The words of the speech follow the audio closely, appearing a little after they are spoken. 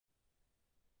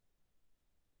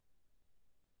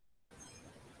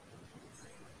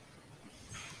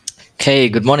Okay,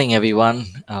 good morning, everyone.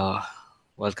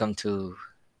 Welcome to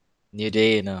new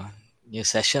day and new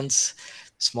sessions.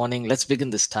 This morning, let's begin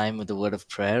this time with the word of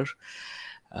prayer.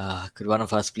 Could one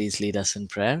of us please lead us in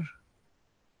prayer?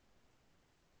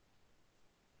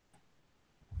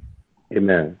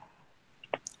 Amen.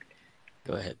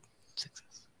 Go ahead.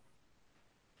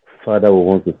 Father, we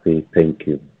want to say thank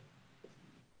you.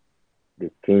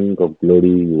 The King of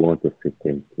glory, we want to say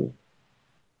thank you.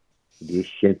 The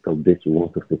ancient of this, we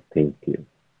want to say thank you.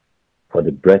 For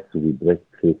the breath we breathe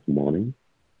this morning,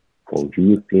 for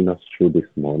you seeing us through this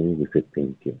morning, we say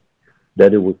thank you.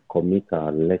 Daddy, we commit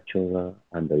our lecturer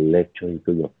and the lecture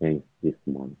into your hands this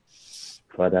morning.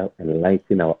 Father,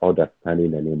 enlighten our understanding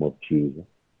in the name of Jesus.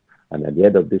 And at the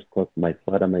end of this course, my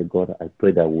Father, my God, I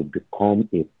pray that we become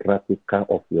a practical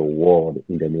of your word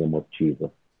in the name of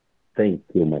Jesus. Thank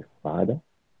you, my Father.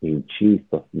 In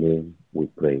Jesus' name we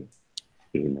pray.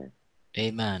 Amen.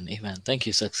 Amen. Amen. Thank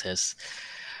you, Success.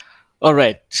 All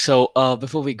right. So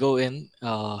before we go in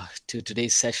to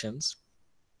today's sessions,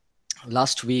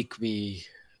 last week we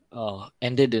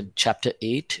ended in chapter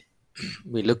 8.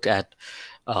 We looked at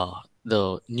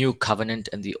the new covenant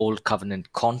and the old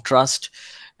covenant contrast,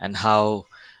 and how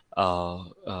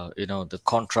the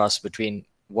contrast between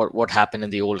what happened in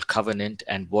the old covenant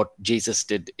and what Jesus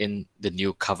did in the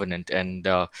new covenant, and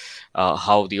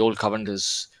how the old covenant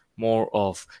is more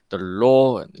of the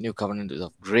law and the new covenant is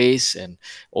of grace, and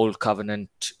old covenant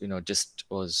just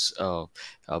was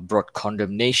brought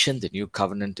condemnation. The new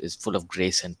covenant is full of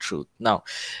grace and truth. Now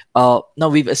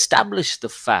we've established the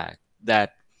fact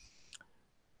that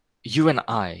you and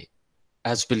I,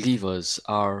 as believers,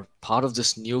 are part of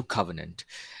this new covenant.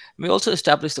 We also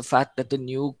established the fact that the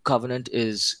new covenant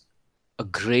is a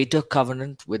greater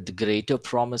covenant with greater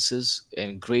promises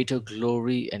and greater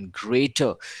glory and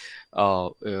greater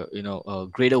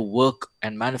greater work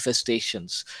and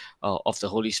manifestations of the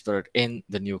Holy Spirit in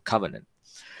the new covenant.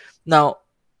 Now,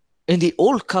 in the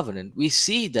old covenant, we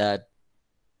see that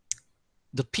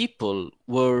the people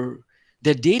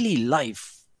their daily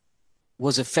life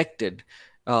was affected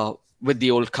with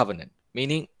the old covenant,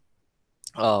 meaning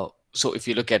so if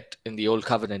you look at in the old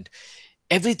covenant,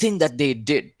 everything that they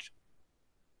did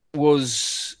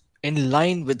was in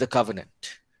line with the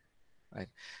covenant, right?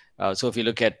 So if you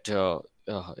look at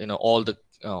all the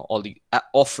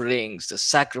offerings, the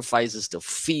sacrifices, the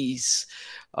feasts,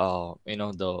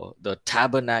 the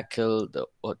tabernacle,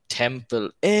 the temple,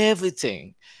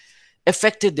 everything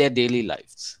affected their daily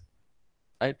lives,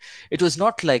 right? It was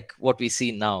not like what we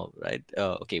see now, right?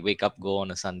 Okay, wake up, go on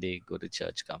a Sunday, go to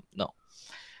church, come. No,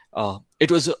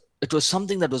 it was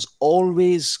something that was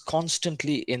always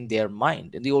constantly in their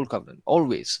mind in the old covenant.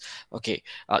 Always, okay,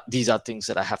 these are things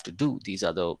that I have to do. These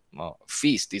are the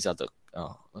feasts. These are the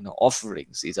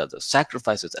offerings. These are the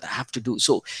sacrifices that I have to do.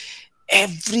 So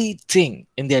everything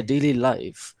in their daily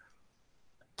life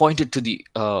pointed to the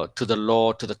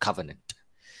law, to the covenant.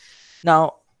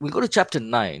 Now we go to chapter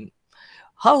 9.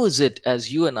 How is it,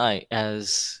 as you and I,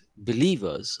 as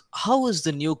believers, how is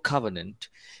the new covenant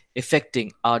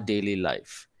affecting our daily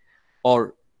life?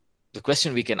 Or the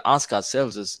question we can ask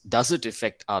ourselves is, does it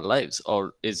affect our lives,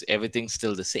 or is everything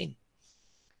still the same?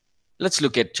 Let's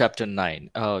look at chapter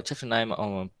 9. Chapter 9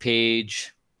 on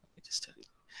page, let me just tell you.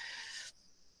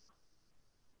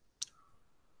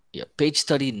 Yeah, page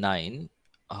 39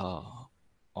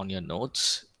 on your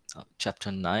notes.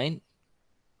 Chapter 9,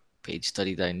 page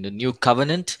 39, the new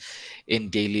covenant in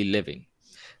daily living,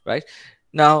 right?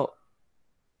 Now,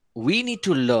 we need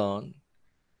to learn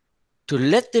to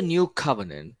let the new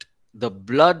covenant, the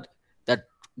blood that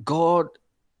God,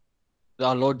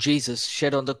 our Lord Jesus,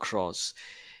 shed on the cross,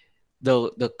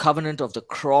 the covenant of the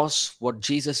cross, what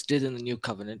Jesus did in the new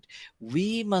covenant,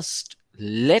 we must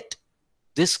let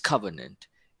this covenant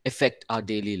affect our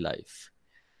daily life,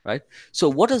 right? So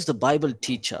what does the Bible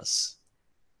teach us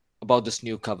about this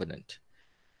new covenant?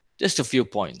 Just a few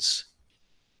points.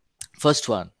 First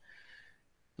one,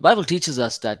 the Bible teaches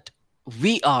us that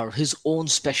we are his own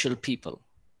special people,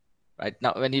 right?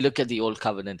 Now when you look at the old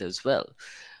covenant as well,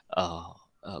 uh,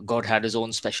 God had his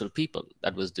own special people,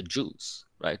 that was the Jews,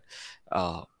 right?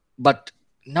 But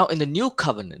now in the new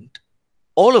covenant,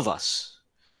 all of us,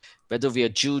 whether we are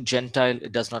Jew, Gentile,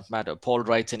 it does not matter. Paul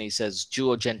writes and he says,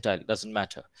 Jew or Gentile, it doesn't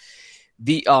matter.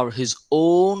 We are his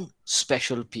own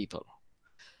special people.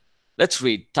 Let's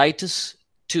read Titus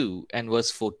 2 and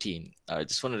verse 14. I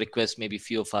just want to request maybe a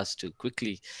few of us to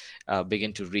quickly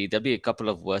begin to read. There'll be a couple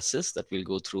of verses that we'll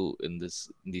go through in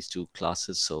these two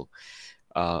classes. So,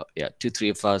 2, 3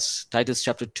 of us. Titus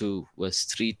chapter 2, verse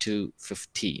 3 to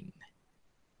 15.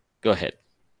 Go ahead.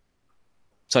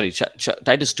 Sorry,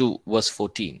 Titus 2, verse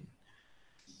 14.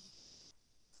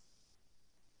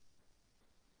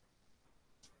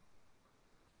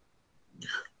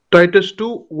 Titus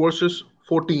 2 verses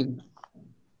 14.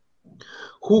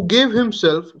 Who gave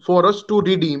himself for us to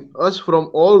redeem us from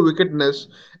all wickedness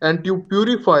and to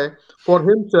purify for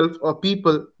himself a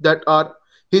people that are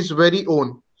his very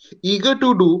own, eager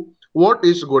to do what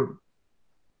is good.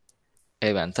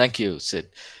 Amen. Thank you, Sid.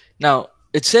 Now,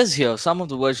 it says here, some of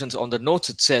the versions on the notes,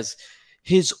 it says,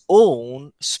 his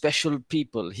own special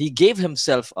people. He gave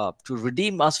himself up to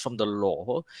redeem us from the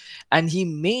law, and he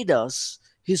made us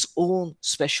his own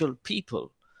special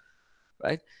people,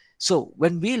 right? So,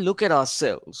 when we look at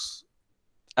ourselves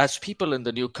as people in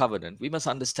the new covenant, we must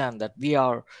understand that we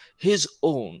are his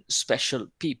own special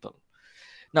people.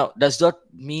 Now, does that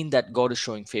mean that God is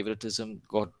showing favoritism?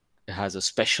 God has a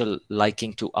special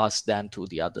liking to us than to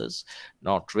the others?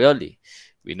 Not really.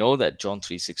 We know that John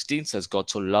 3:16 says God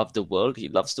so loved the world, he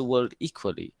loves the world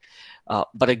equally.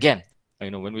 But again,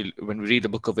 when we read the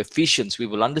book of Ephesians, we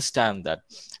will understand that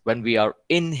when we are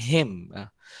in him,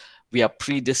 we are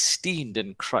predestined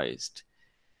in Christ.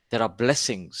 There are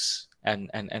blessings, and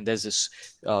there's this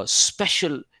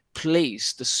special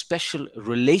place, the special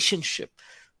relationship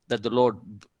that the Lord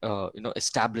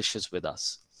establishes with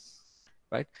us,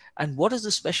 right? And what is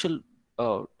the special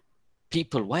uh,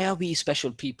 people? Why are we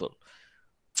special people?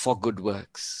 For good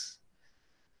works,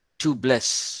 to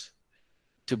bless,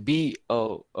 to be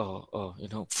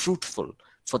fruitful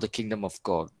for the kingdom of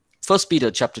God. First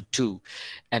Peter chapter 2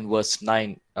 and verse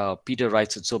 9, Peter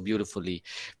writes it so beautifully.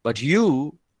 But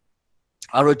you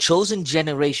are a chosen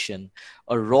generation,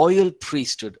 a royal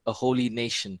priesthood, a holy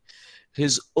nation,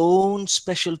 his own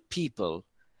special people,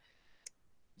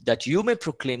 that you may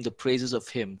proclaim the praises of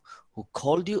him who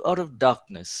called you out of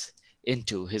darkness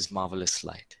into his marvelous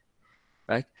light.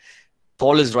 Right?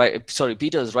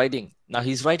 Peter is writing. Now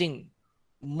he's writing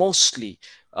mostly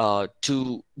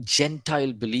to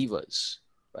Gentile believers.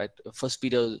 Right? First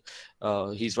Peter,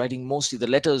 he's writing mostly the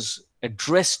letters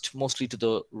addressed mostly to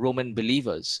the Roman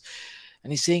believers.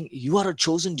 And he's saying, you are a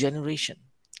chosen generation,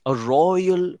 a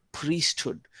royal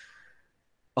priesthood,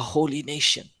 a holy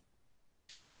nation.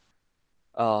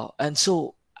 And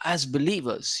so, as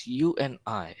believers, you and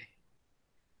I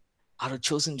are a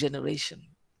chosen generation,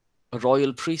 a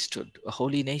royal priesthood, a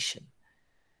holy nation.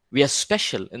 We are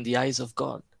special in the eyes of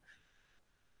God,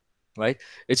 right?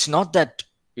 It's not that,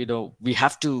 we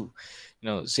have to,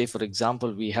 say, for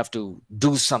example, we have to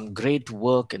do some great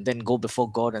work and then go before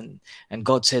God and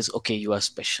God says, okay, you are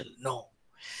special. No.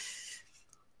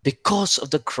 Because of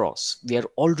the cross, we are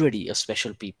already a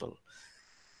special people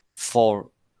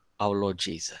for our Lord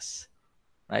Jesus,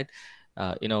 right?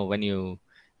 When you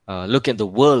look at the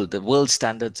world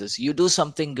standards is you do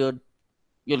something good,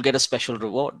 you'll get a special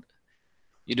reward.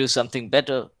 You do something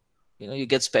better, you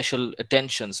get special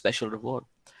attention, special reward.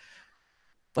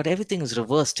 But everything is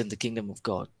reversed in the kingdom of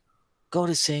God. God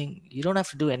is saying you don't have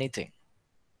to do anything.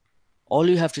 All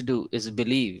you have to do is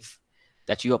believe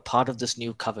that you are part of this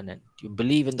new covenant. You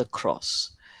believe in the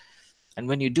cross. And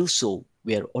when you do so,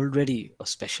 we are already a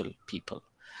special people.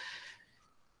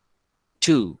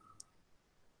 Two,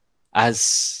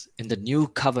 as in the new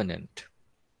covenant,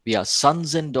 we are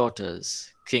sons and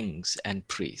daughters, kings and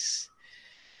priests.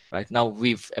 Right now,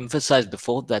 we've emphasized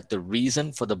before that the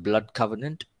reason for the blood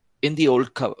covenant in the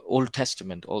Old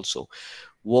Testament also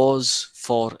was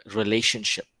for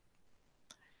relationship.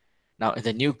 Now, in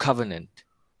the new covenant,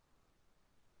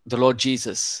 the Lord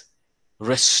Jesus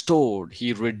restored,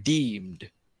 he redeemed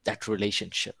that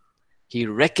relationship. He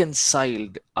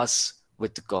reconciled us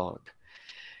with God,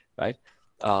 right?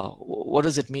 What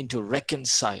does it mean to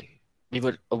reconcile? We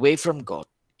were away from God.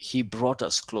 He brought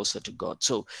us closer to God.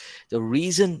 So the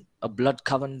reason a blood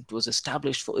covenant was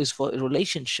established is for a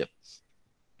relationship.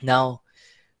 Now,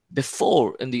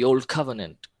 before in the old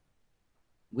covenant,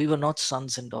 we were not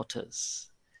sons and daughters.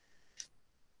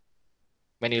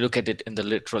 When you look at it in the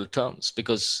literal terms,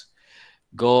 because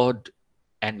God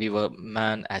and we were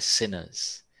man as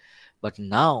sinners. But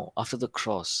now, after the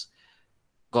cross,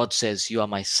 God says, you are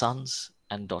my sons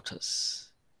and daughters.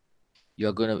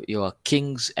 You are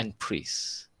kings and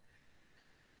priests.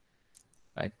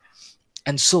 Right?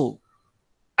 And so,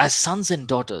 as sons and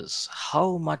daughters,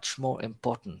 how much more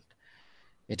important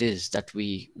it is that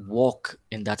we walk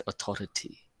in that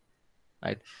authority.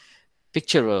 Right?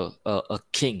 Picture a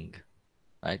king,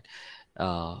 right?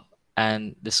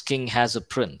 And this king has a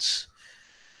prince.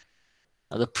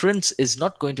 Now, the prince is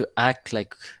not going to act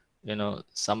like,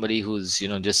 somebody who's,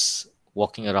 just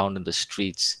walking around in the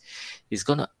streets. He's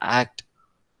going to act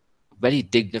very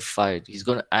dignified. He's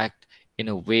going to act in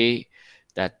a way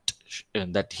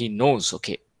that he knows,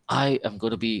 okay, I am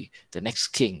going to be the next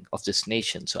king of this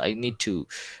nation. So I need to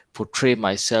portray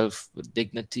myself with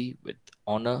dignity, with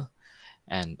honor,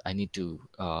 and I need to,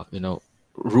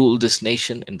 rule this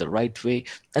nation in the right way.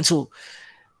 And so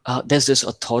there's this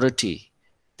authority,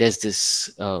 there's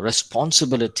this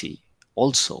responsibility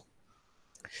also.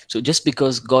 So just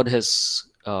because God has,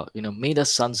 made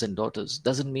us sons and daughters,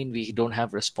 doesn't mean we don't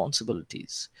have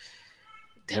responsibilities.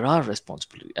 There are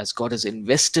responsibilities. As God has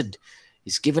invested,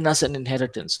 He's given us an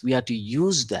inheritance. We are to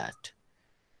use that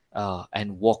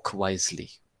and walk wisely,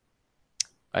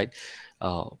 right?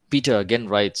 Peter again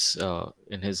writes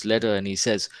in his letter, and he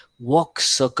says, walk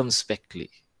circumspectly,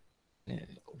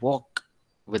 walk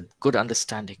with good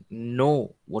understanding,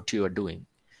 know what you are doing,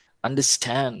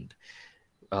 understand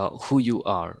who you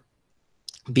are,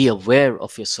 be aware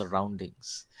of your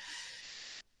surroundings.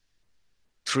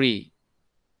 Three,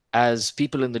 as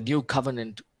people in the new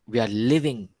covenant, we are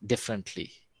living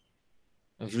differently.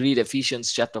 If you read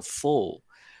Ephesians chapter 4,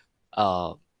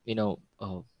 uh,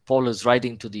 Paul is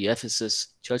writing to the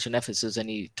Ephesus church in Ephesus, and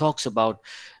he talks about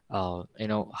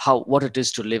how what it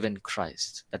is to live in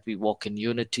Christ, that we walk in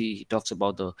unity. He talks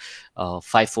about the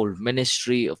fivefold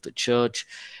ministry of the church,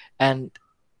 and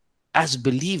as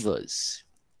believers,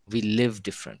 we live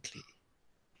differently.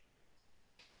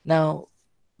 Now,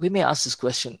 we may ask this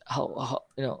question: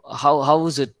 how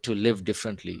is it to live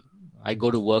differently? I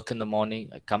go to work in the morning,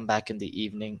 I come back in the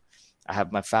evening, I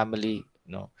have my family.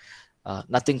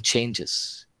 Nothing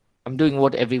changes. I'm doing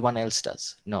what everyone else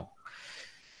does. No.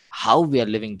 How we are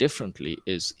living differently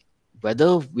is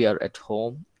whether we are at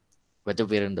home, whether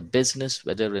we're in the business,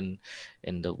 whether in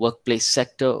the workplace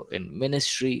sector, in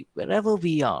ministry, wherever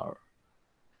we are,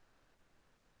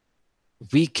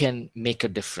 we can make a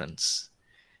difference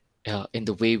in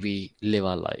the way we live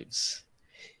our lives.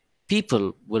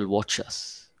 People will watch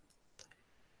us.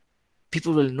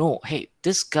 People will know, hey,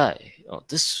 this guy or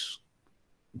this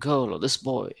girl or this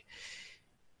boy,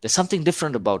 there's something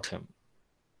different about him.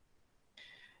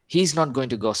 He's not going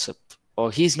to gossip,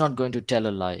 or he's not going to tell a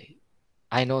lie.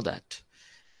 I know that.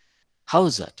 How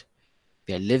is that?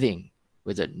 We are living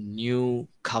with a new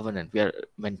covenant. We are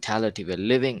mentality. We are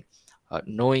living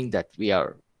knowing that we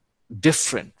are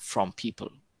different from people.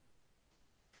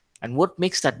 And what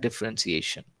makes that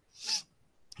differentiation?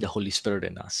 The Holy Spirit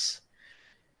in us.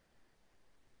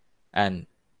 And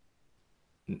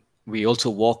we also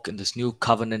walk in this new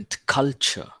covenant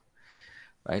culture.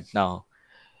 Right now,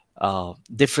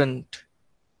 different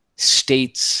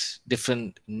states,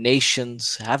 different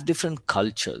nations have different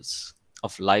cultures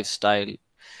of lifestyle,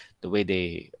 the way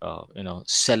they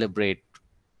celebrate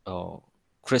uh,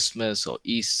 Christmas or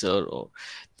Easter, or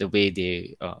the way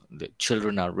the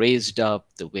children are raised up,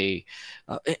 the way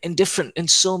in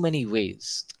so many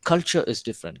ways culture is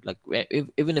different. Like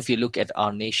even if you look at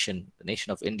our nation, the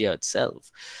nation of India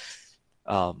itself,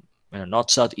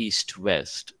 north, south, east,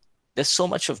 west, there's so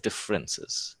much of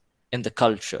differences in the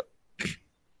culture.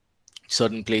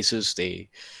 Certain places they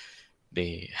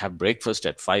have breakfast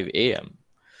at 5 a.m.,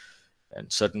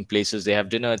 and certain places they have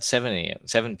dinner at 7 a.m.,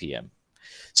 7 p.m.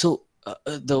 So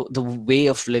the way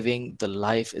of living, the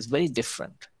life is very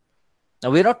different. Now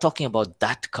we're not talking about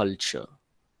that culture,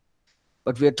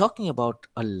 but we're talking about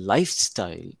a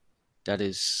lifestyle that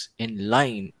is in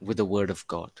line with the Word of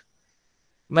God.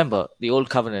 Remember, the Old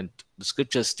Covenant, the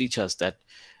Scriptures teach us that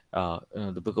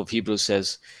the book of Hebrews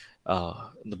says,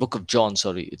 in the book of John,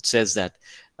 sorry, it says that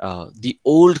the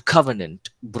Old Covenant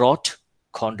brought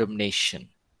condemnation,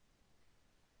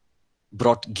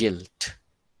 brought guilt,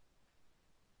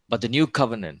 but the New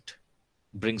Covenant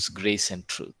brings grace and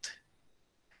truth.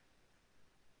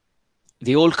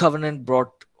 The Old Covenant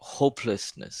brought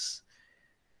hopelessness.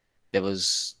 There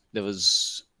was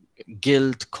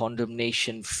guilt,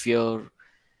 condemnation, fear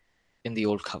in the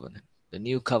Old Covenant. The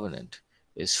New Covenant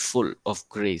is full of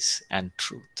grace and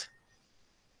truth.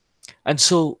 And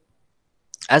so,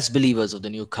 as believers of the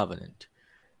New Covenant,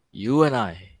 you and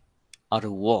I are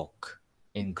to walk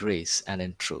in grace and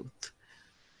in truth.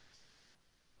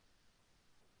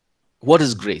 What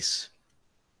is grace?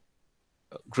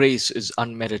 Grace is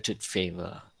unmerited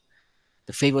favor,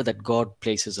 the favor that God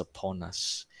places upon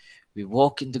us. We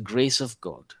walk in the grace of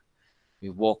God. We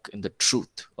walk in the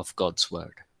truth of God's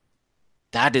word.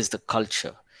 That is the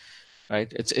culture,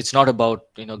 right? It's not about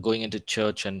going into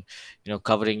church and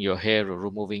covering your hair or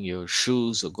removing your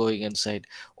shoes or going inside.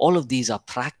 All of these are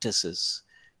practices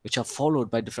which are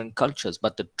followed by different cultures,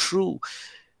 but the true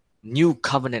new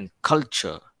covenant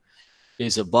culture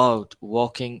is about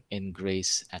walking in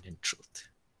grace and in truth.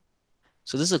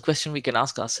 So this is a question we can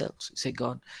ask ourselves. We say,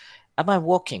 God, am I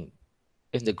walking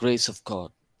in the grace of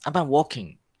God? Am I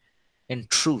walking in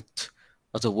truth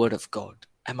of the word of God?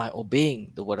 Am I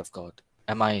obeying the word of God?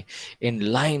 Am I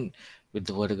in line with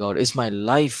the word of God? Is my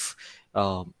life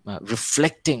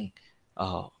reflecting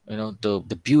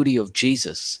the beauty of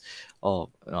Jesus to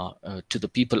the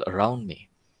people around me,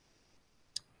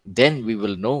 then we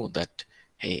will know that,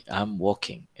 hey, I'm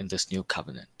walking in this new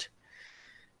covenant.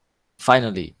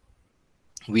 Finally,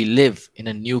 we live in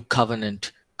a new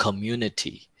covenant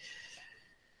community.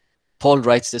 Paul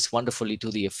writes this wonderfully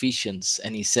to the Ephesians,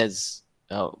 and he says,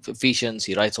 Ephesians,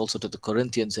 he writes also to the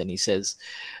Corinthians, and he says,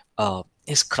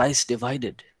 is Christ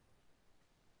divided?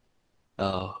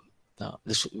 Uh,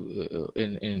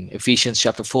 in Ephesians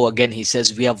chapter 4, again, he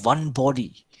says, we have one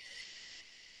body,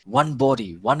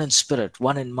 one in spirit,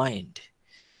 one in mind.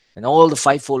 And all the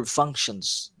fivefold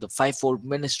functions, the fivefold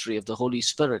ministry of the Holy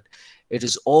Spirit, it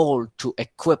is all to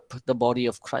equip the body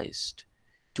of Christ,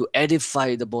 to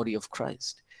edify the body of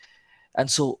Christ. And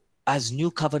so, as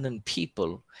new covenant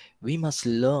people, we must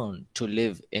learn to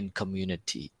live in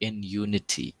community, in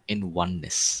unity, in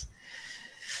oneness.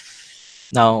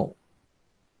 Now,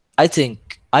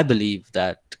 I believe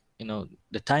that,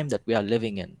 the time that we are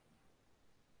living in,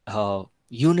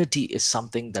 unity is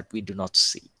something that we do not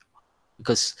see,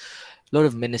 because a lot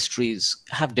of ministries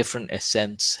have different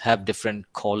essence, have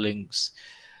different callings.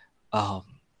 Um,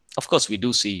 of course, we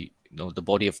do see, the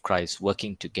body of Christ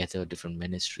working together, different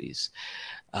ministries.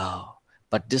 Uh,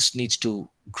 but this needs to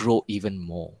grow even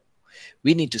more.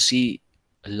 We need to see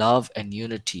love and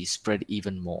unity spread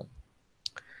even more.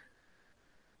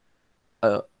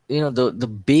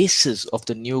 The basis of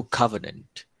the new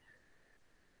covenant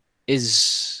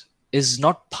is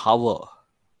not power,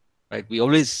 right? We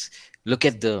always look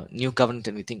at the new covenant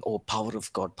and we think, oh, power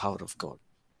of God, power of God.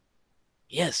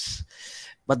 Yes,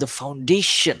 but the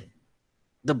foundation,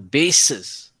 the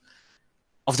basis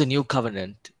of the new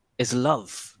covenant is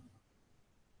love,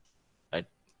 right?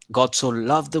 God so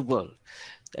loved the world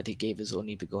that he gave his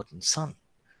only begotten Son.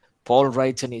 Paul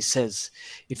writes and he says,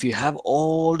 if you have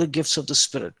all the gifts of the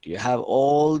Spirit, you have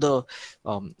all the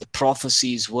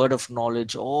prophecies, word of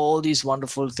knowledge, all these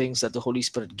wonderful things that the Holy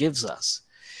Spirit gives us,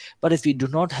 but if we do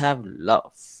not have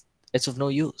love, it's of no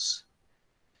use.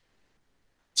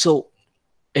 So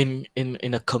in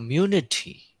a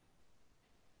community,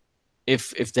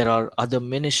 if there are other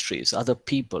ministries, other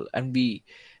people, and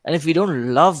if we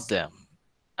don't love them,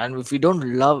 and if we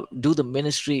don't do the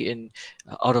ministry in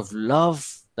out of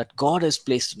love that God has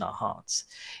placed in our hearts,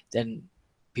 then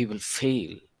we will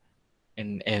fail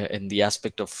in the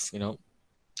aspect of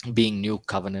being new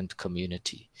covenant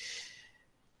community.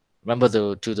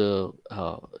 Remember to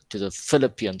the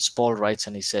Philippians, Paul writes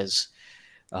and he says,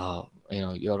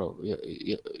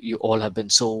 you all have been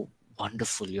so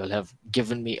wonderful. You all have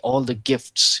given me all the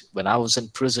gifts. When I was in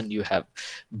prison, you have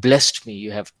blessed me.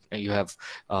 You have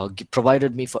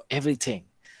provided me for everything.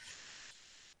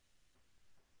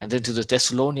 And then to the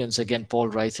Thessalonians, again, Paul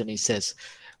writes and he says,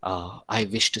 I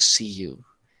wish to see you.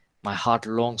 My heart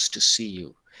longs to see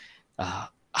you.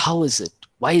 How is it?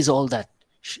 Why is all that?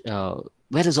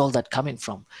 Where is all that coming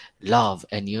from? Love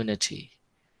and unity.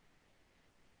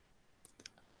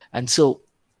 And so,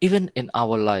 even in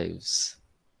our lives,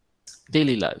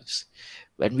 daily lives,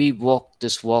 when we walk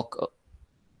this walk,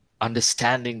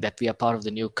 understanding that we are part of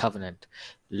the new covenant,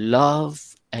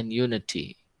 love and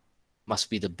unity must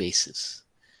be the basis.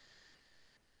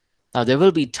 Now, there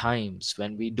will be times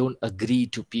when we don't agree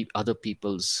to other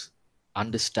people's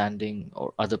understanding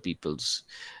or other people's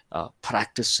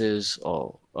practices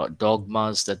or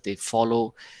dogmas that they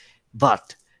follow,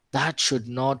 but that should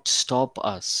not stop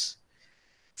us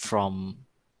from,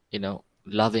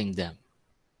 loving them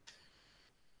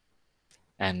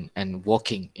and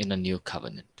walking in a new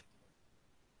covenant.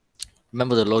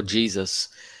 Remember the Lord Jesus,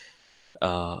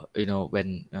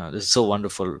 when this is so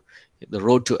wonderful, the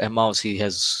road to Emmaus, he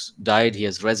has died, he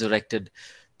has resurrected.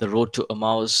 The road to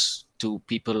Emmaus, two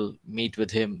people meet with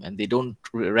him and they don't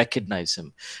recognize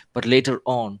him. But later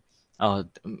on,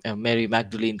 Mary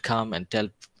Magdalene come and tell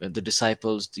the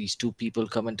disciples, these two people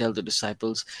come and tell the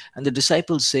disciples, and the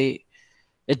disciples say,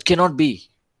 it cannot be.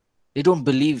 They don't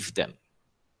believe them,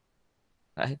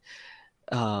 right?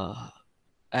 Uh,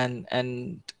 and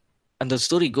and and the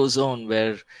story goes on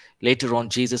where later on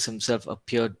Jesus himself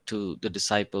appeared to the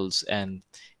disciples and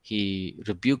he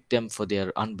rebuked them for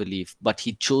their unbelief, but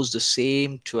he chose the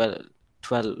same 12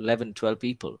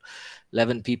 people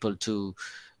 11 people to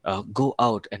go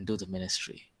out and do the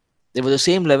ministry. They were the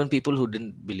same 11 people who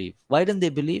didn't believe. Why didn't they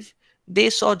believe? They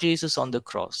saw Jesus on the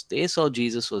cross, they saw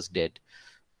Jesus was dead,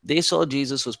 they saw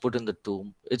Jesus was put in the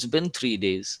tomb. It's been 3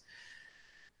 days.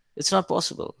 It's not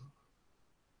possible.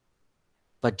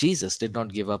 But Jesus did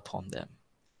not give up on them.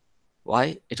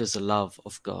 Why? It was the love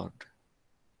of God.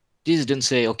 Jesus didn't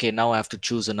say, okay, now I have to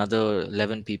choose another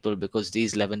 11 people because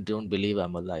these 11 don't believe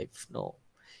I'm alive. No,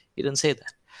 he didn't say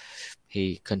that.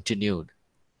 He continued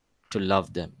to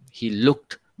love them. He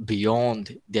looked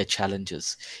beyond their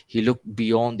challenges. He looked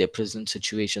beyond their present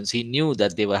situations. He knew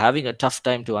that they were having a tough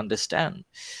time to understand.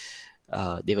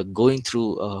 They were going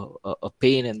through a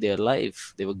pain in their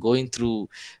life. They were going through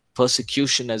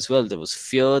persecution as well. There was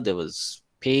fear, there was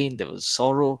pain, there was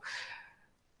sorrow.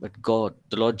 But God,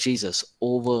 the Lord Jesus,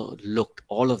 overlooked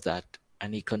all of that,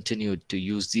 and he continued to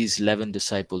use these 11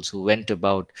 disciples who went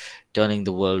about turning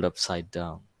the world upside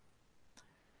down.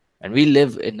 And we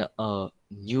live in a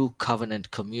new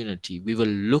covenant community. We will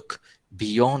look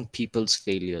beyond people's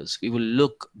failures, we will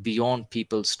look beyond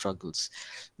people's struggles.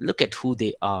 Look at who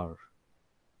they are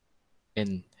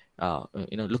in,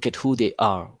 look at who they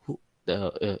are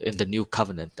in the new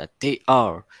covenant, that they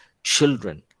are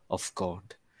children of God.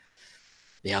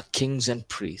 They are kings and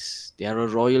priests. They are a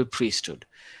royal priesthood,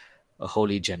 a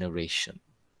holy generation,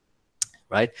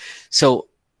 right? So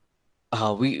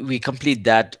we complete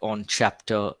that on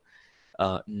chapter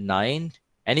 9.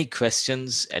 Any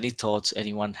questions, any thoughts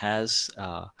anyone has?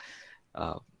 Uh,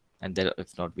 and then,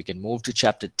 if not, we can move to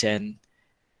chapter 10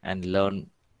 and learn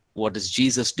what is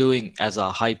Jesus doing as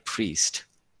our high priest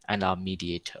and our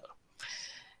mediator.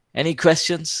 Any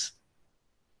questions?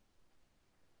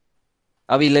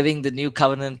 Are we living the new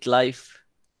covenant life?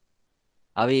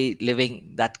 Are we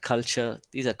living that culture?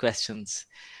 These are questions.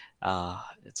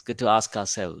 It's good to ask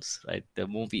ourselves, right? The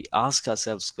more we ask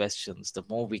ourselves questions, the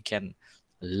more we can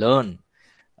learn,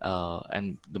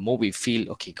 and the more we feel,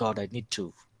 okay, God, I need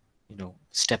to,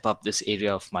 step up this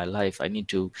area of my life. I need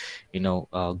to,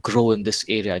 grow in this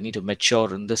area. I need to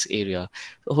mature in this area.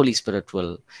 The Holy Spirit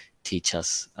will teach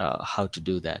us how to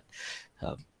do that.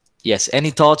 Um, yes. Any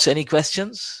thoughts? Any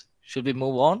questions? Should we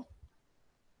move on?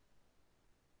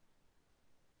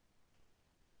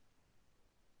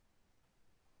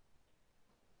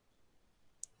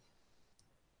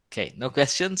 Okay. No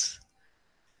questions.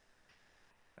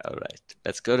 All right.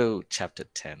 Let's go to chapter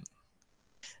 10.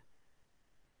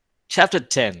 Chapter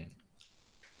 10.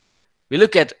 We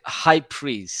look at high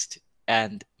priest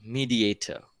and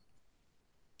mediator.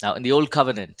 Now, in the old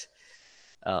covenant,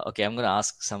 okay, I'm going to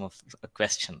ask some of a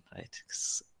question, right?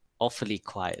 It's awfully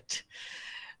quiet.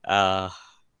 Uh,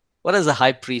 what does the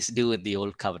high priest do in the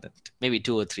old covenant? Maybe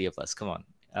two or three of us. Come on.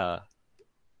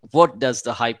 What does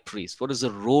the high priest? What is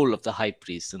the role of the high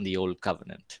priest in the old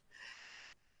covenant?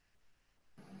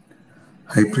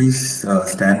 High priests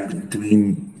stand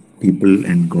between people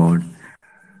and God,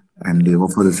 and they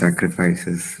offer the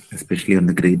sacrifices, especially on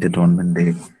the Great Atonement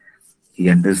Day. He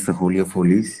enters the Holy of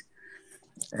Holies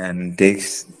and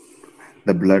takes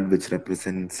the blood which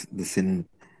represents the sin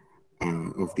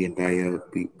of the entire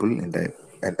people and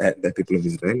the people of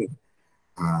Israel.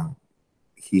 Uh,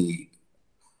 he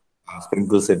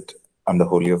sprinkles it on the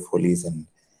Holy of Holies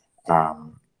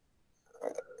um,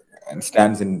 and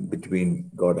stands in between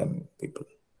God and people.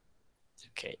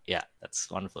 Okay, yeah, that's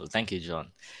wonderful. Thank you,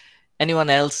 John. Anyone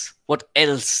else? What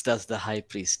else does the high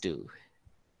priest do?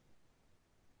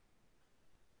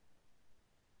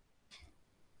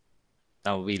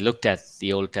 Now we looked at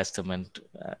the Old Testament.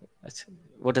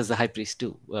 What does the high priest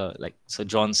do? So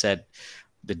John said,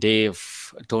 the day of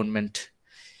atonement,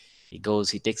 he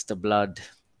goes, he takes the blood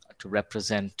to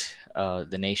represent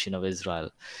the nation of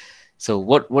Israel. So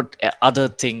what other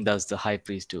thing does the high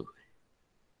priest do?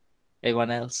 Anyone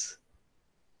else?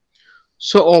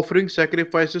 So offering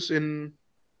sacrifices in.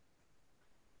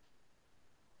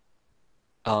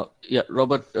 Yeah,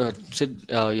 Robert, Sid,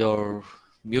 you're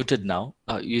muted now.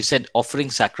 You said offering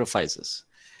sacrifices.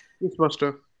 Yes,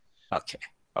 Master. Okay,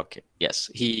 okay, yes,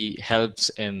 he helps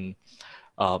in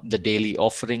the daily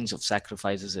offerings of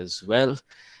sacrifices as well.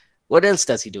 What else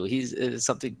does he do? He's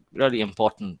something really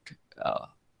important. Uh,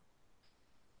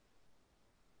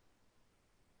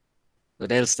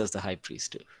 what else does the high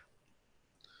priest do?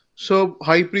 So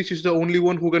high priest is the only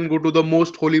one who can go to the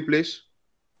most holy place.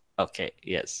 Okay,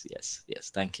 yes, yes, yes.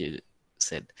 Thank you,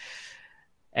 Sid.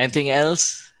 Anything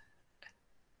else?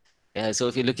 Yeah, so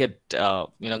if you look at,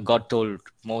 God told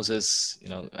Moses,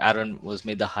 Aaron was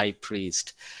made the high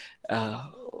priest.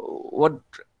 What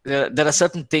there are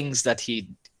certain things that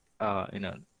he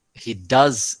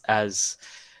does as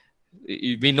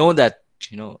we know that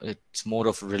it's more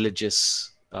of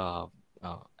religious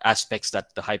aspects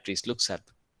that the high priest looks at.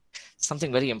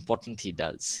 Something very important he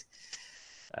does.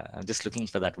 I'm just looking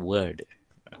for that word.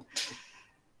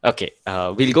 Okay,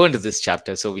 we'll go into this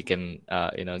chapter so we can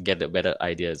get a better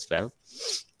idea as well.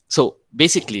 So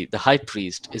basically, the high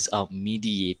priest is our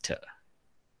mediator,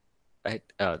 right?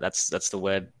 That's the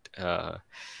word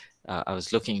I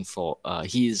was looking for.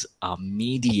 He is a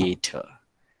mediator,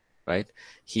 right?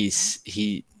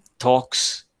 He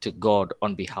talks to God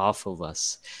on behalf of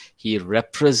us. He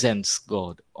represents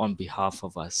God on behalf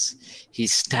of us. He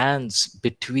stands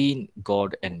between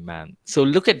God and man. So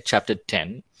look at chapter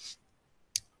 10.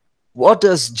 What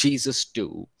does Jesus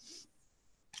do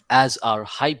as our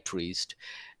high priest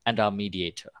and our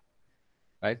mediator,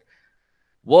 right?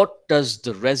 What does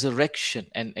the resurrection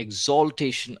and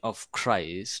exaltation of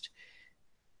Christ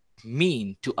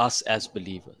mean to us as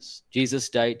believers? Jesus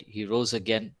died, he rose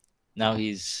again. Now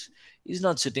he's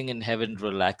not sitting in heaven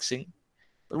relaxing,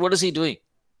 but what is he doing?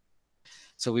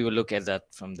 So we will look at that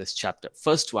from this chapter.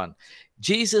 First one,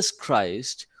 Jesus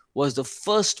Christ was the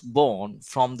firstborn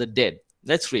from the dead.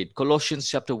 Let's read Colossians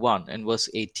chapter 1 and verse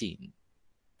 18.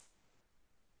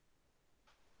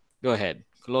 Go ahead.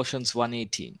 Colossians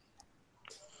 1:18.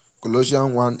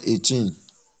 Colossians 1:18.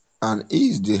 And he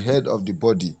is the head of the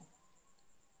body,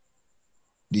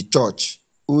 the church,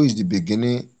 who is the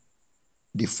beginning,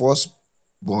 the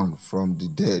firstborn from the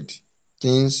dead,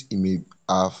 things he may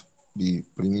have the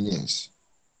preeminence.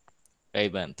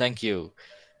 Amen. Thank you.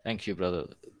 Thank you, brother.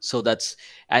 So that's,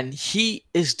 and he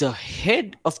is the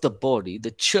head of the body,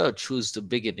 the church, who's the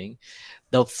beginning,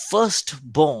 the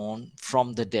firstborn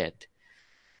from the dead.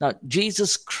 Now,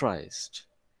 Jesus Christ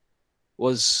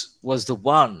was the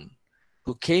one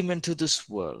who came into this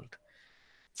world,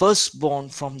 firstborn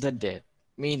from the dead,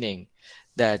 meaning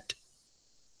that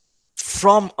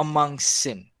from among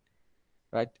sin,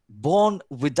 right? Born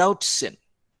without sin,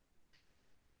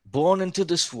 born into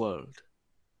this world,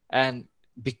 and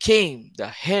became the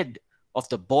head of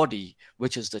the body,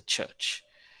 which is the church.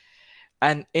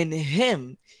 And in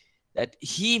him, that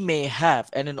he may have,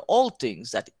 and in all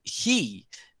things, that he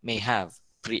may have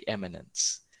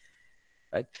preeminence.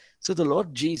 Right? So the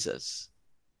Lord Jesus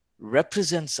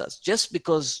represents us. Just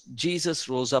because Jesus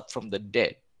rose up from the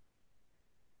dead,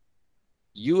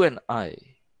 you and I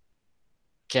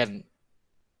can,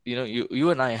 you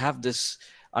and I have this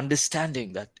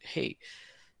understanding that, hey,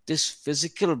 this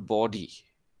physical body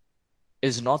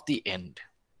is not the end.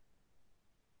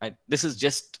 Right? This is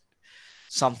just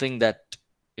something that,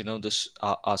 this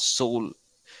our soul,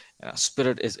 our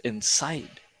spirit is inside.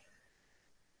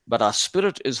 But our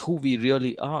spirit is who we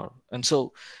really are. And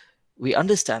so we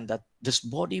understand that this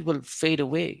body will fade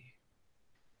away.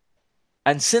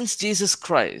 And since Jesus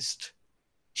Christ,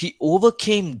 he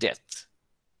overcame death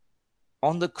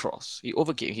on the cross.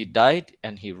 He died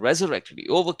and he resurrected. He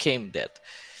overcame death.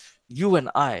 You and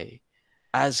I,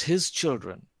 as his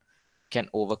children, can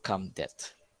overcome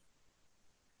death.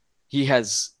 He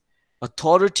has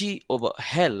authority over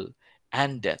hell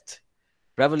and death.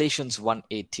 Revelations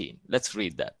 1:18. Let's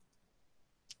read that.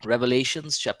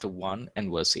 Revelations chapter 1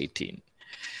 and verse 18.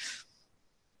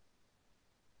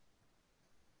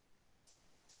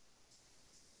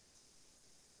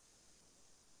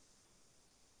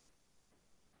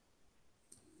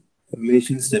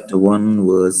 Revelation chapter 1,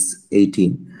 verse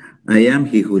 18. I am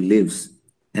he who lives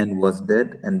and was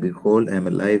dead, and behold, I am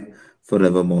alive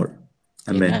forevermore.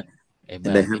 Amen. Amen. And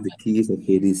I Amen. have the keys of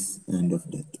Hades and of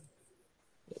death.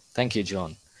 Thank you,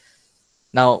 John.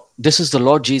 Now, this is the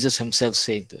Lord Jesus himself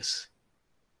saying this.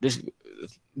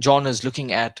 John is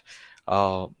looking at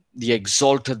the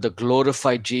exalted, the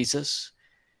glorified Jesus.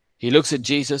 He looks at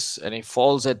Jesus and he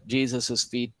falls at Jesus'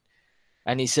 feet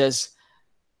and he says,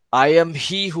 I am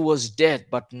he who was dead,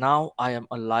 but now I am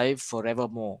alive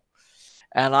forevermore.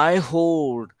 And I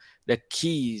hold the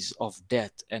keys of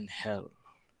death and hell.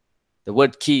 The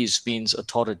word keys means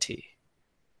authority.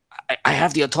 I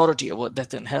have the authority over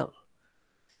death and hell.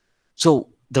 So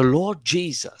the Lord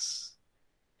Jesus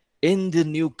in the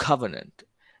new covenant,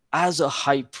 as a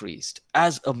high priest,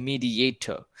 as a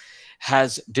mediator,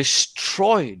 has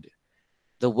destroyed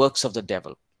the works of the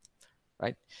devil,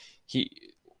 right?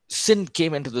 Sin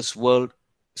came into this world.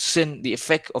 Sin, the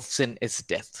effect of sin is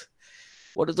death.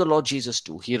 What did the Lord Jesus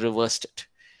do? He reversed it.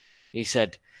 He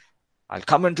said, I'll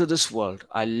come into this world,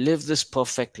 I'll live this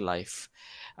perfect life,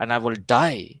 and I will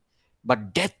die,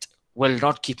 but death will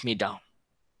not keep me down.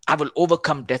 I will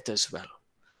overcome death as well.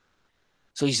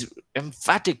 So he's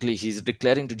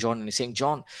declaring to John, and he's saying,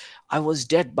 John, I was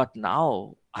dead, but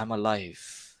now I'm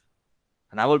alive,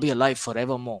 and I will be alive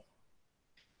forevermore.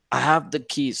 I have the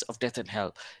keys of death and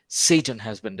hell. Satan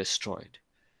has been destroyed.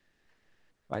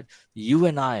 Right? You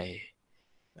and I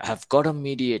have got a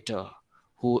mediator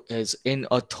who is in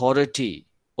authority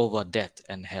over death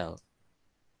and hell.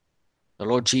 The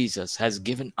Lord Jesus has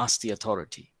given us the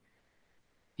authority.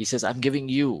 He says, I'm giving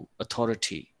you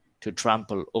authority to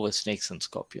trample over snakes and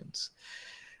scorpions.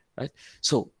 Right?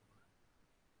 So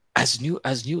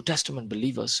as New Testament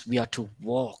believers, we are to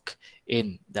walk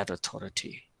in that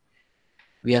authority.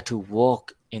 We are to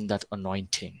walk in that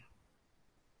anointing,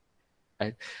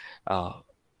 right? Uh,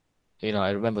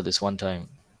 I remember this one time.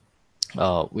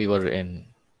 We were in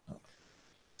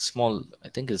small, I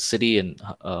think, a city in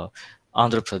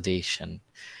Andhra Pradesh, and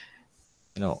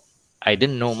you know, I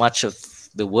didn't know much of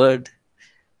the word.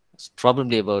 I was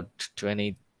probably about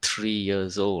 23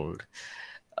 years old.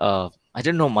 I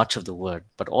didn't know much of the word,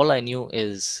 but all I knew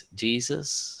is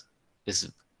Jesus is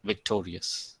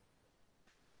victorious,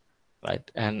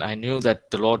 right? And I knew that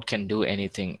the Lord can do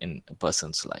anything in a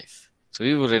person's life. So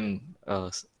we were in a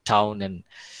town, and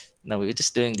we were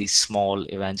just doing these small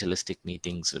evangelistic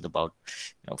meetings with about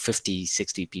 50,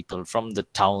 60 people from the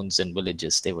towns and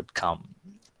villages. They would come,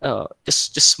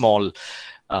 just small,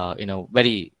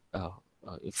 very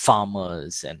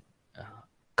farmers and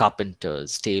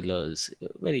carpenters, tailors,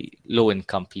 very low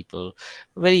income people,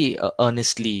 very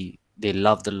earnestly they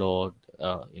love the Lord.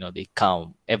 They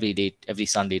come every day, every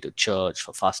Sunday to church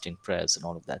for fasting prayers and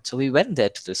all of that. So we went there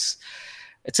to this.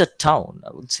 It's a town. I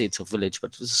wouldn't say it's a village,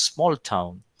 but it was a small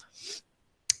town,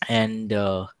 and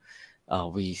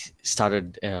we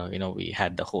started. We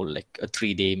had the whole like a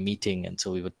 3-day meeting, and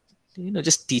so we were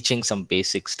just teaching some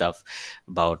basic stuff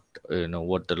about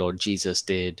what the Lord Jesus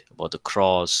did, about the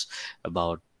cross,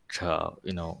 about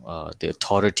the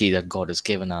authority that God has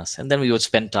given us, and then we would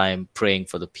spend time praying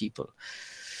for the people.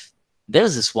 There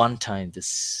was this one time,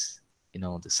 this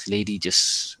lady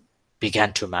just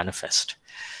began to manifest,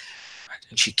 right?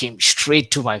 And she came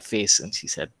straight to my face and she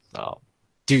said,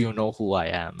 do you know who I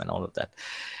am, and all of that.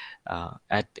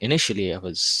 At initially I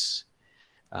was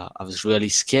really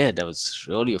scared. I was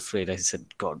really afraid. I said,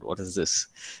 God, what is this?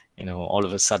 All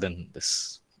of a sudden,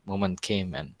 this moment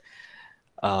came, and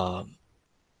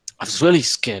I was really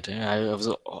scared. I was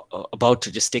about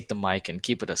to just take the mic and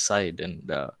keep it aside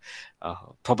and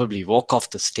probably walk off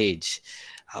the stage.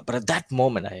 But at that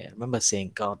moment, I remember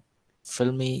saying, God,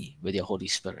 fill me with your Holy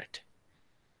Spirit.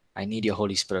 I need your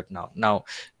Holy Spirit now. Now,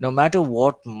 no matter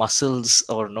what muscles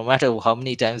or no matter how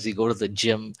many times we go to the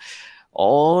gym,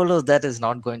 all of that is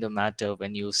not going to matter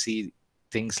when you see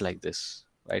things like this,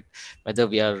 right? Whether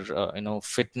we are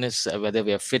fitness, whether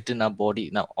we are fit in our body,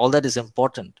 now all that is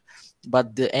important,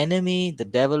 but the enemy, the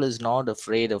devil, is not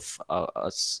afraid of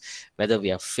us, whether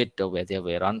we are fit or whether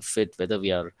we are unfit, whether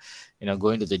we are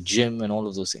going to the gym and all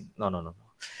of those things. No, no, no,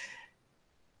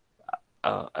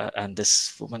 no. And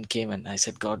this woman came and I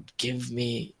said, God, give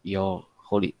me your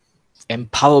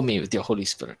empower me with your Holy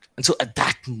Spirit. And so at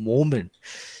that moment,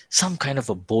 some kind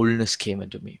of a boldness came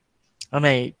into me. And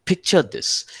I pictured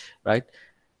this, right?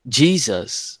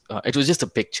 Jesus, it was just a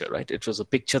picture, right? It was a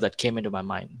picture that came into my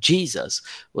mind. Jesus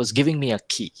was giving me a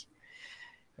key,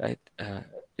 right?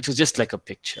 It was just like a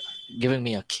picture, giving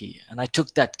me a key. And I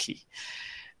took that key.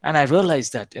 And I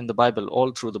realized that in the Bible,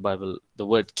 all through the Bible, the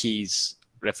word keys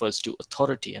refers to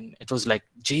authority. And it was like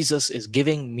Jesus is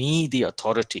giving me the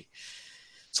authority.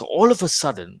 So all of a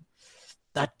sudden,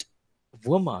 that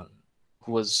woman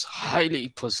who was highly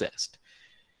possessed,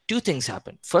 two things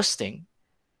happened. First thing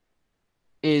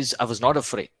is I was not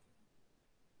afraid,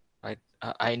 right?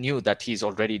 I knew that he's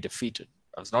already defeated.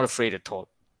 I was not afraid at all.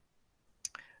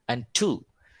 And two,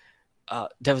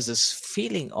 there was this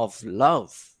feeling of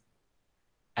love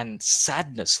and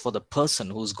sadness for the person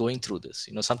who's going through this.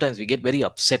 Sometimes we get very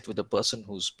upset with the person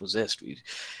who's possessed.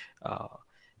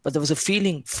 But there was a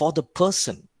feeling for the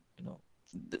person.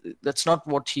 That's not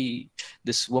what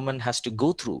this woman has to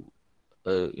go through.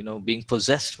 Being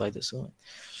possessed by this woman.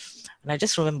 And I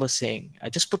just remember saying, I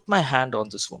just put my hand on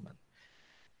this woman.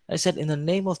 I said, in the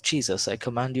name of Jesus, I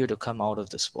command you to come out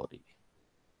of this body.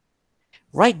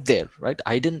 Right there, right?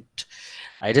 I didn't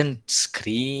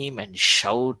scream and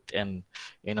shout and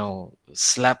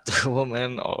slap the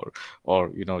woman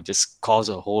or just cause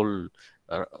a whole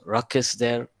ruckus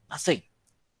there. Nothing.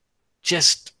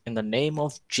 Just in the name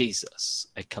of Jesus,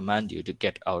 I command you to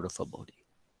get out of her body.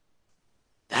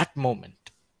 That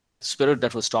moment, the spirit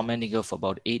that was tormenting her for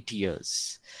about 8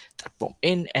 years,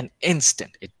 in an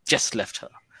instant, it just left her,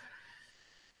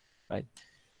 right?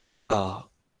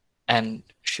 And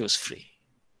she was free.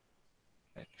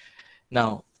 Right?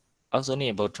 Now, I was only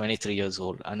about 23 years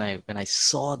old, and when I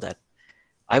saw that,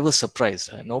 I was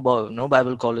surprised. No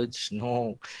Bible college,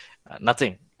 no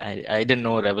nothing. I didn't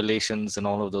know Revelations and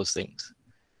all of those things.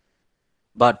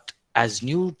 But as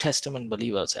New Testament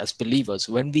believers, as believers,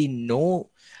 when we know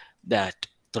that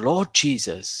the Lord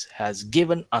Jesus has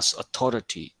given us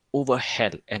authority over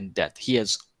hell and death, he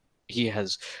has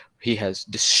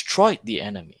destroyed the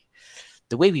enemy,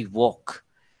 the way we walk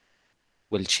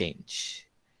will change.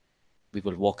 We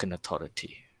will walk in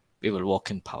authority. we will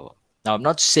walk in power. Now, I'm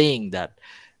not saying that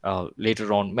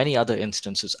later on, many other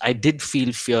instances, I did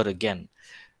feel fear again,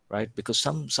 right? Because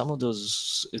some of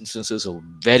those instances are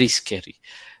very scary,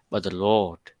 but the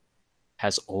Lord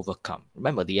has overcome.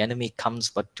 Remember, the enemy comes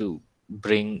but to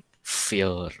bring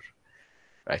fear,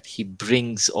 right? He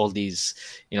brings all these,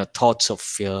 thoughts of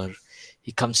fear.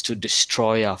 He comes to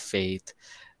destroy our faith,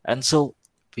 and so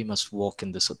we must walk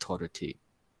in this authority.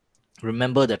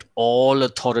 Remember that all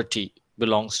authority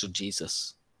belongs to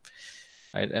Jesus,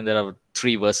 right? And there are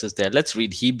 3 verses there. Let's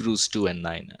read Hebrews 2 and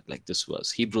 9, like this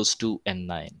verse. Hebrews 2 and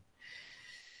 9.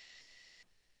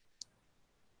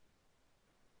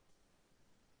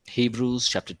 Hebrews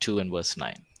chapter 2 and verse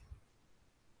 9.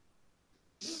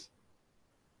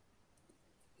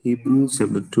 Hebrews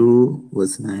chapter 2,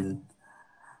 verse 9.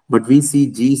 But we see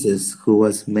Jesus, who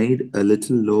was made a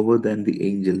little lower than the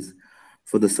angels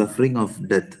for the suffering of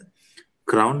death,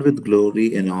 crowned with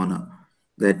glory and honor,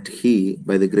 that he,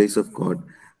 by the grace of God,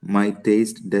 might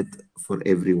taste death for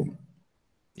everyone.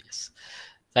 Yes.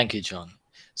 Thank you, John.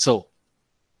 So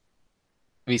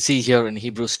we see here in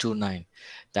Hebrews 2 9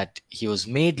 that he was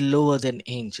made lower than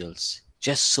angels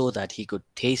just so that he could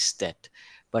taste that.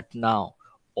 But now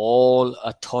all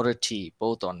authority,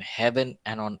 both on heaven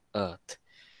and on earth,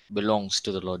 belongs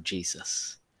to the Lord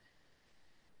Jesus.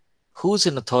 Who's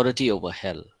in authority over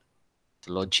hell?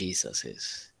 The Lord Jesus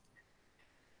is.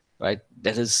 Right?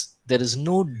 There is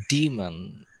no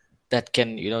demon that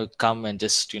can, come and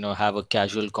just, have a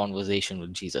casual conversation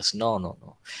with Jesus. No, no,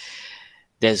 no.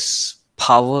 There's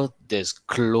power, there's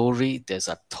glory, there's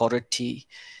authority.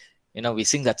 We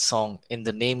sing that song, in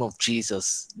the name of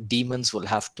Jesus demons will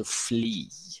have to flee,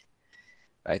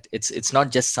 right? It's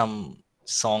not just some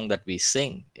song that we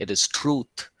sing, it is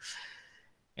truth.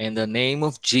 In the name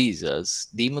of Jesus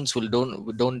demons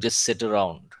don't just sit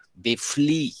around, they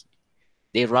flee,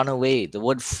 they run away. The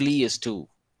word flee is to,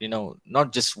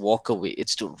 not just walk away,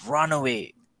 it's to run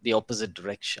away the opposite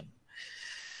direction.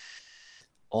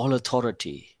 All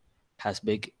authority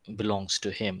belongs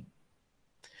to him.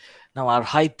 Now, our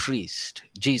high priest,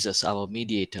 Jesus, our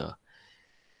mediator,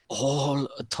 all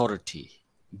authority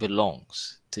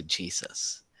belongs to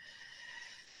Jesus.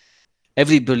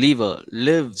 Every believer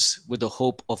lives with the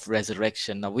hope of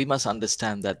resurrection. Now, we must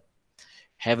understand that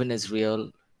heaven is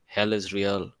real, hell is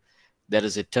real. There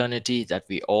is eternity that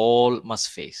we all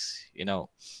must face.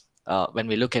 When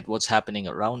we look at what's happening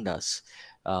around us,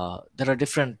 there are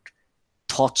different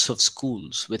thoughts of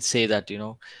schools which say that,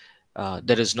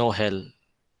 there is no hell,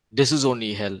 this is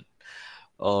only hell,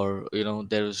 or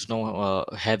there is no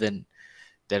heaven,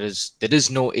 there is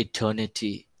no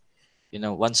eternity.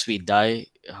 Once we die,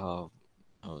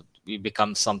 we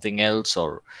become something else,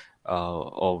 or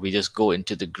we just go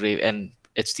into the grave and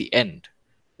it's the end.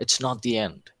 It's not the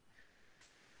end.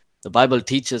 The Bible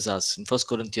teaches us in First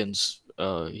Corinthians,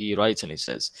 he writes and he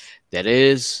says there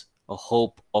is a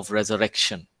hope of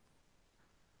resurrection.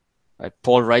 Right?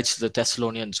 Paul writes to the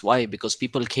Thessalonians. Why? Because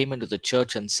people came into the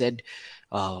church and said,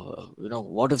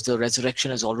 what if the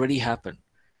resurrection has already happened?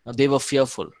 Now, they were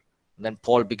fearful. And then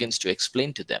Paul begins to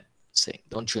explain to them, saying,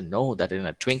 don't you know that in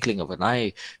a twinkling of an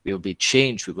eye, we will be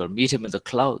changed. We will meet him in the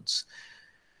clouds.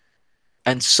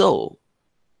 And so,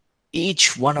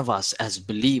 each one of us as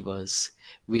believers,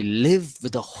 we live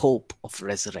with the hope of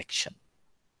resurrection.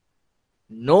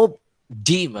 No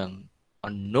demon or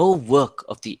no work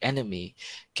of the enemy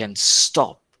can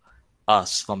stop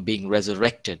us from being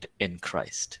resurrected in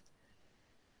Christ.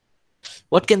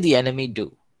 What can the enemy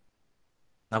do?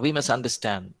 Now we must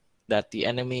understand that the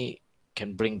enemy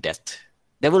can bring death.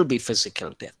 There will be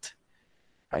physical death,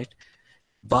 right?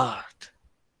 But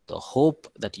the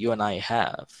hope that you and I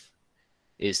have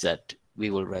is that we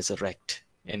will resurrect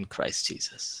in Christ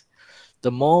Jesus.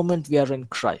 The moment we are in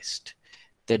Christ,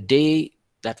 the day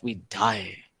that we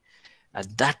die,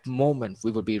 at that moment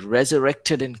we will be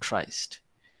resurrected in Christ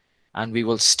and we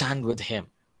will stand with him.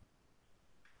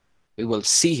 We will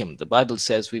see him. The Bible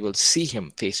says we will see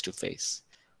him face to face.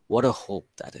 What a hope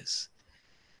that is,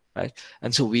 right?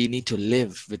 And so we need to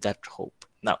live with that hope.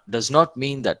 Now, does not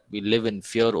mean that we live in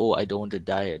fear. Oh, I don't want to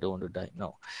die. I don't want to die.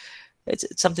 No, it's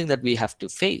something that we have to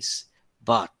face,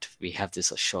 but we have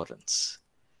this assurance.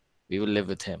 We will live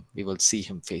with him. We will see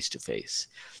him face to face.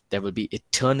 There will be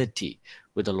eternity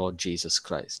with the Lord Jesus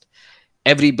Christ.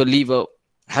 Every believer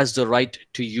has the right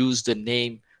to use the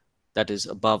name that is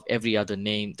above every other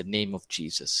name, the name of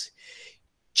Jesus.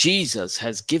 Jesus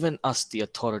has given us the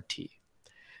authority.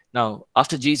 Now,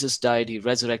 after Jesus died, he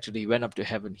resurrected, he went up to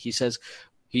heaven. He says,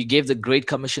 he gave the great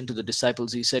commission to the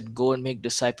disciples. He said, go and make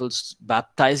disciples,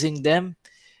 baptizing them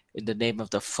in the name of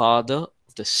the Father,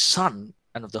 of the Son,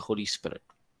 and of the Holy Spirit.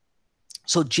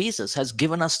 So Jesus has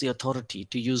given us the authority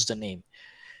to use the name,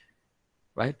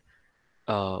 right?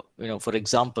 For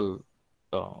example,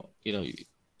 uh, you know,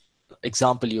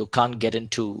 you can't get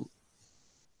into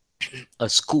a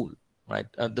school, right?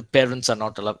 The parents are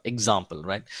not allowed. Example,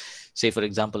 right? Say, for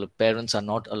example, parents are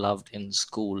not allowed in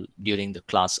school during the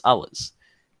class hours,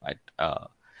 right?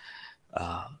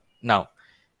 Now,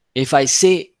 if I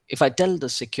tell the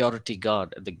security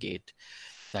guard at the gate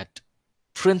that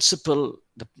principal,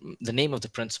 the name of the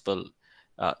principal,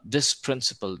 this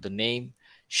principal, the name,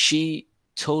 she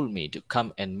told me to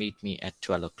come and meet me at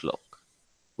 12 o'clock.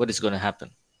 What is going to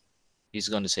happen? He's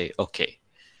going to say, okay,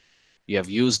 you have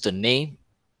used the name,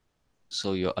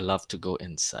 so you're allowed to go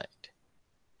inside,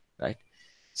 right?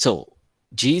 So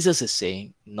Jesus is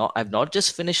saying, no, I've not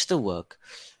just finished the work,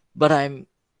 but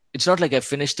it's not like I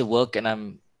finished the work and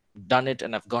I'm done it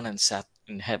and I've gone and sat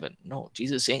in heaven. No,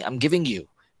 Jesus is saying, I'm giving you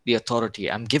the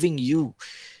authority. I'm giving you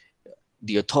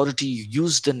the authority. You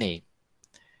use the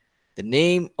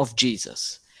name of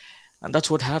Jesus. And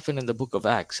that's what happened in the book of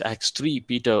Acts. Acts 3,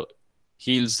 Peter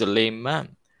heals the lame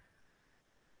man.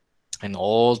 And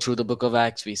all through the book of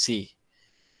Acts, we see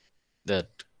that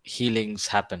healings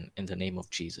happen in the name of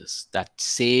Jesus. That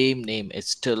same name is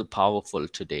still powerful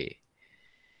today.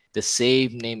 The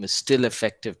same name is still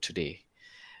effective today.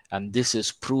 And this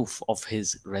is proof of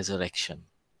his resurrection.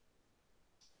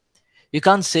 You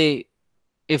can't say,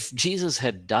 if Jesus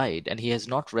had died and he has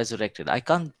not resurrected, I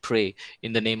can't pray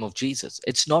in the name of Jesus.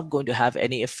 It's not going to have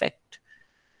any effect.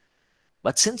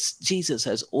 But since Jesus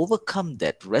has overcome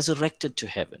that, resurrected to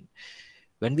heaven,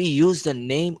 when we use the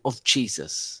name of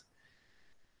Jesus,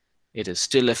 it is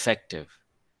still effective.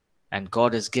 And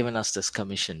God has given us this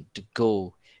commission to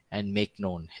go and make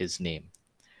known his name.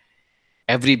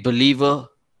 Every believer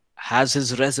has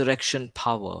his resurrection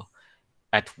power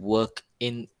at work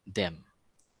in them.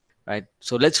 Right?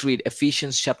 So let's read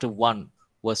Ephesians chapter 1,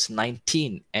 verse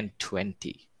 19 and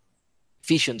 20.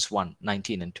 Ephesians 1,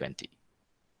 19 and 20.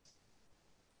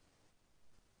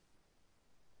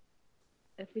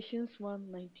 Ephesians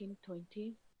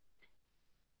 1:19-20.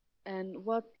 And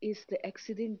what is the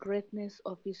exceeding greatness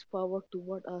of his power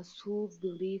toward us who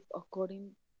believe, according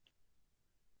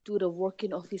to the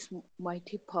working of his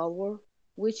mighty power,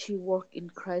 which he worked in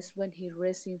Christ when he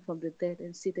raised him from the dead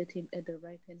and seated him at the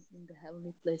right hand in the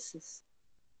heavenly places.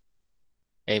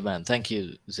 Amen. Thank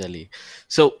you, Zeli.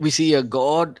 So we see a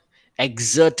God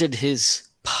exerted his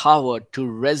power to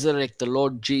resurrect the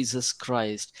Lord Jesus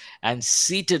Christ and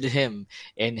seated him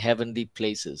in heavenly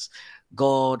places.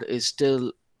 God is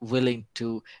still willing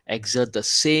to exert the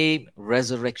same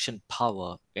resurrection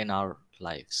power in our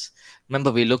lives.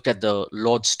 Remember, we looked at the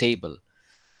Lord's table,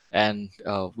 and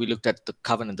we looked at the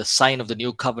covenant. The sign of the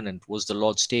new covenant was the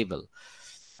Lord's table.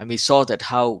 And we saw that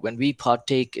how when we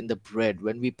partake in the bread,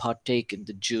 when we partake in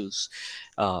the juice,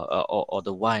 or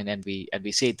the wine, and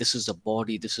we say, this is the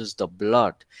body, this is the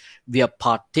blood, we are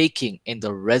partaking in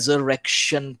the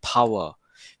resurrection power.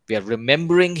 We are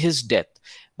remembering his death,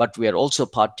 but we are also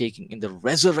partaking in the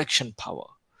resurrection power.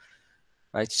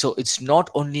 Right? So it's not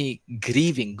only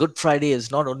grieving. Good Friday is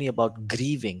not only about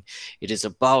grieving, it is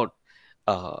about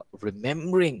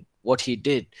remembering what he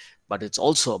did, but it's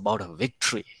also about a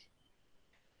victory.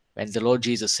 When the Lord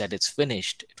Jesus said it's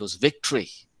finished, it was victory.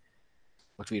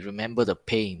 But we remember the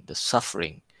pain, the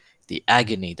suffering, the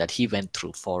agony that he went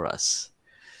through for us.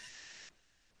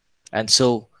 And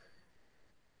so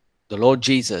the Lord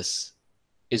Jesus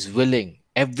is willing,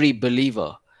 every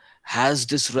believer has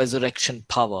this resurrection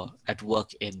power at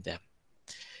work in them.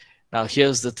 Now,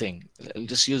 here's the thing. I'll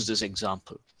just use this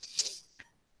example.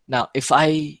 Now, if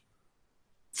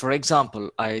for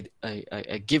example, I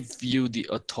give you the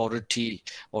authority,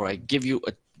 or I give you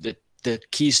the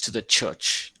keys to the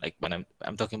church, like when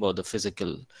I'm talking about the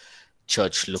physical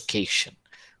church location,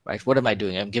 right? What am I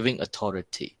doing? I'm giving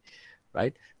authority,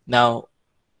 right? Now,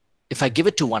 if I give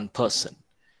it to one person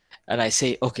and I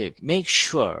say, okay, make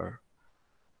sure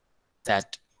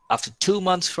that after 2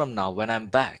 months from now, when I'm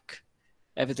back,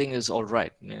 everything is all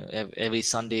right. Every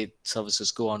Sunday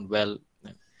services go on well.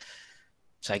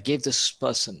 So I gave this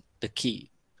person the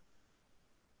key.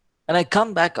 And I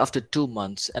come back after 2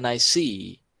 months and I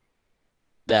see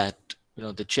that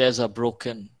the chairs are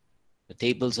broken, the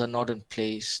tables are not in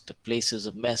place, the place is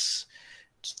a mess,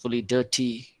 it's fully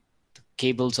dirty, the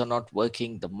cables are not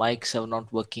working, the mics are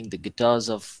not working, the guitars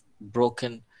are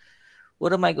broken.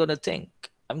 What am I going to think?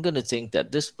 I'm going to think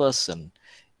that this person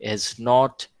has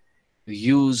not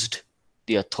used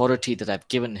the authority that I've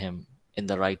given him in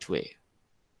the right way.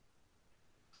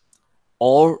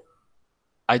 Or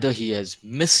either he has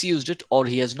misused it or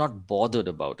he has not bothered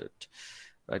about it.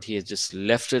 Right? He has just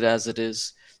left it as it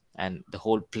is. and the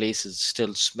whole place is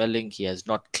still smelling. He has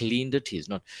not cleaned it. He's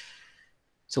not.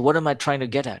 So, what am I trying to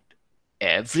get at?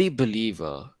 Every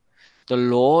believer,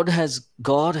 God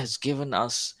has given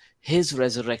us his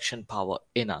resurrection power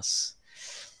in us.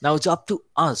 Now it's up to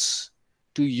us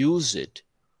to use it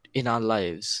in our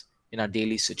lives, in our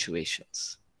daily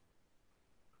situations,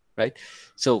 right?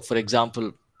 So, for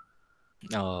example,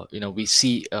 we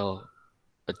see a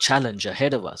challenge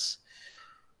ahead of us.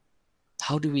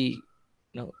 How do we,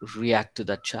 react to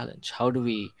that challenge? How do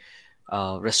we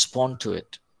respond to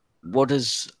it? What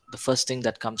is the first thing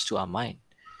that comes to our mind,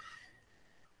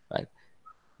 right?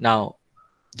 Now,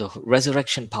 the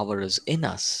resurrection power is in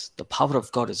us. The power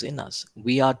of God is in us.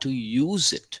 We are to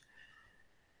use it,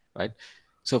 right?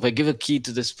 So if I give a key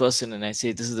to this person and I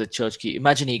say, this is the church key,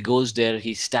 imagine he goes there,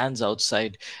 he stands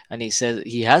outside and he says,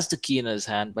 he has the key in his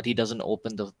hand, but he doesn't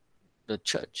open the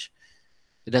church.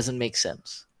 It doesn't make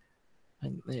sense.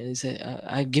 And they say,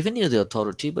 I've given you the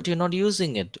authority, but you're not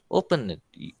using it. Open it.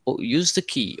 Use the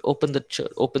key. Open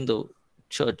the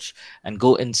church and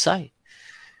go inside.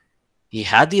 He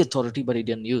had the authority, but he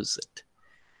didn't use it.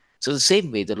 So the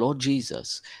same way, the Lord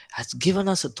Jesus has given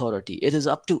us authority. It is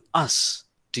up to us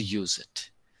to use it.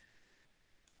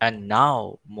 And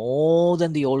now, more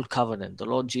than the old covenant, the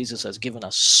Lord Jesus has given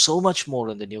us so much more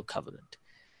in the new covenant.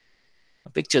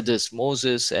 Picture this: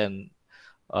 Moses and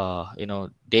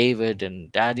David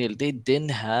and Daniel, they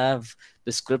didn't have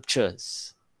the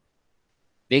scriptures.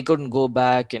 They couldn't go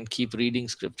back and keep reading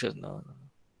scriptures. No, no.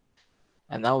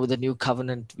 And now with the new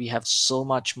covenant, we have so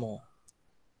much more.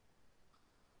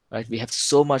 Right? We have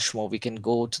so much more. We can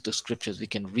go to the scriptures. We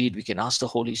can read. We can ask the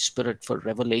Holy Spirit for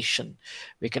revelation.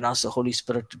 We can ask the Holy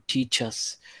Spirit to teach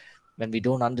us when we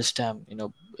don't understand.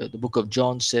 The book of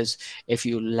John says, if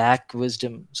you lack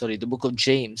wisdom, sorry, the book of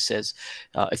James says,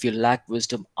 if you lack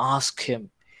wisdom, ask him.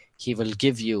 He will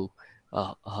give you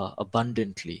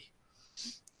abundantly.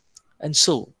 And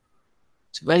so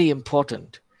it's very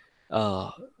important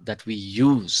that we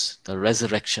use the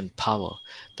resurrection power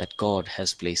that God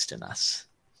has placed in us.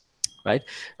 Right?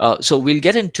 So we'll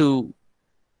get into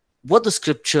what the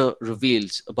scripture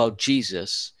reveals about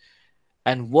Jesus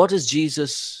and what is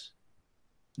Jesus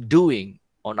doing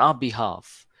on our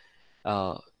behalf,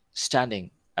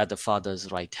 standing at the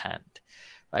Father's right hand.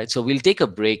 Right? So we'll take a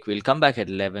break. We'll come back at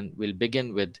 11. We'll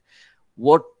begin with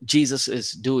what Jesus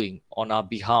is doing on our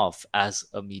behalf as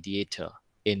a mediator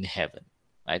in heaven.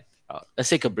 Right? Let's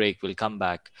take a break. We'll come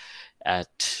back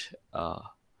at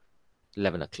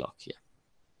 11 o'clock. Yeah.